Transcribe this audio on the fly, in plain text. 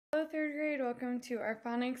Hello third grade, welcome to our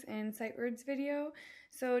phonics and sight words video.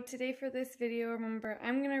 So today for this video, remember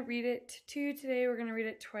I'm going to read it to you today. We're going to read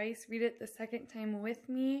it twice. Read it the second time with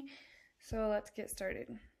me. So let's get started.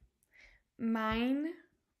 Mine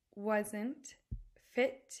wasn't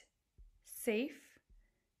fit, safe,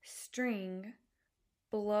 string,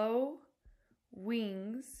 blow,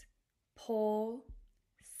 wings, pole,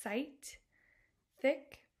 sight,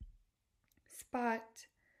 thick, spot,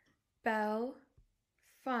 bell,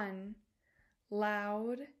 fun,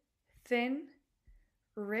 loud, thin,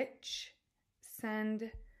 rich,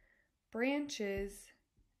 send, branches,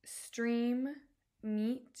 stream,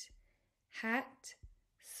 meet, hat,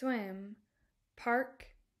 swim, park,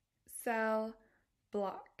 sell,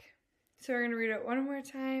 block. So we're going to read it one more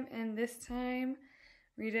time, and this time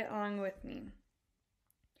read it along with me.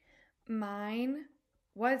 Mine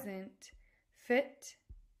wasn't fit,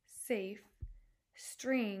 safe,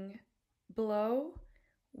 string, blow,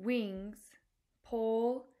 wings,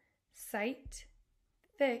 pole, sight,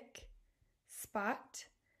 thick, spot,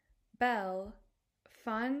 bell,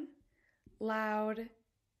 fun, loud,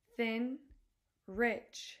 thin,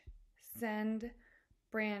 rich, send,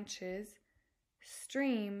 branches,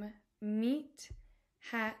 stream, meet,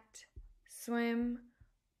 hat, swim,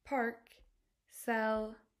 park,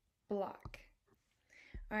 sell, block.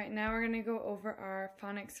 All right, now we're going to go over our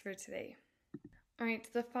phonics for today. All right,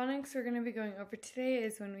 so the phonics we're going to be going over today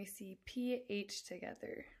is when we see PH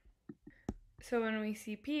together. So when we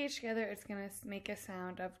see PH together, it's going to make a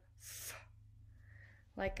sound of F,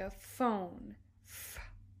 like a phone. F.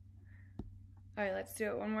 All right, let's do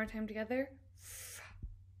it one more time together. F.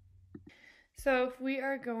 So if we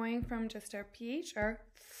are going from just our PH, our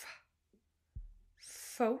F,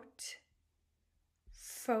 phote,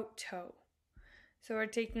 photo. So we're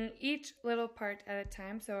taking each little part at a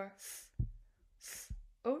time. So our F,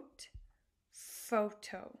 oat,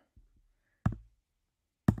 photo.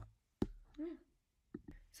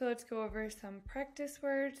 So let's go over some practice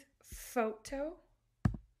words. Photo.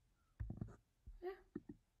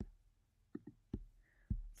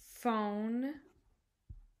 Phone.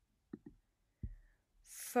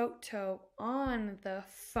 Photo on the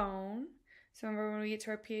phone. So remember when we get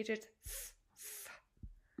to our PH, it's f.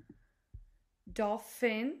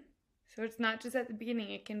 Dolphin. So it's not just at the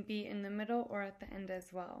beginning, it can be in the middle or at the end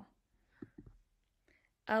as well.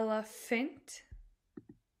 Elephant,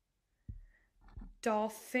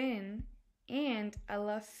 dolphin, and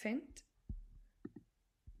elephant.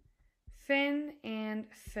 Fin and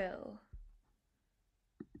fill.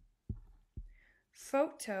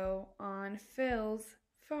 Photo on Phil's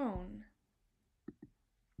phone.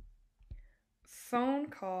 Phone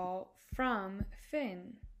call from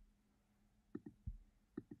Finn.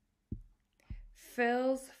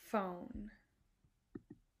 Phil's phone.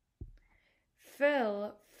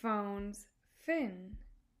 Phil phones Finn.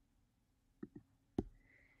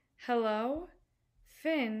 Hello,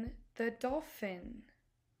 Finn the dolphin.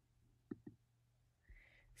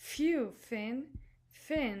 Phew, Finn,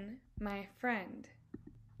 Finn my friend.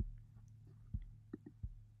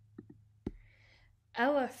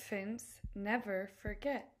 Elephants never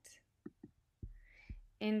forget.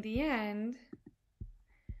 In the end,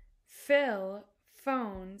 Phil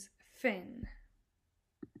phones Finn.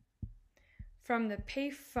 From the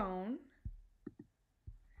payphone.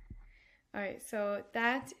 All right, so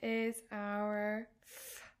that is our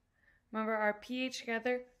F. Remember our PH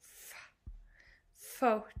together? F.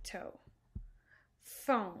 Photo.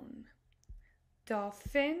 Phone.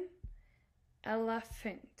 Dolphin.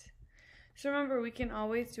 Elephant. So remember, we can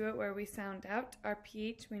always do it where we sound out. Our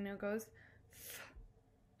PH we know goes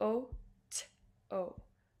F-O-T-O.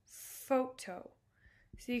 Photo.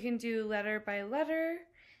 So you can do letter by letter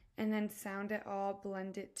and then sound it all,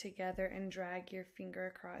 blend it together, and drag your finger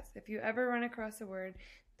across if you ever run across a word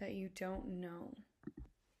that you don't know.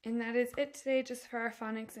 And that is it today, just for our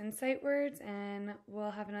phonics and sight words, and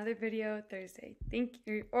we'll have another video Thursday. Thank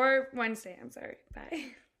you, or Wednesday, I'm sorry.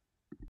 Bye.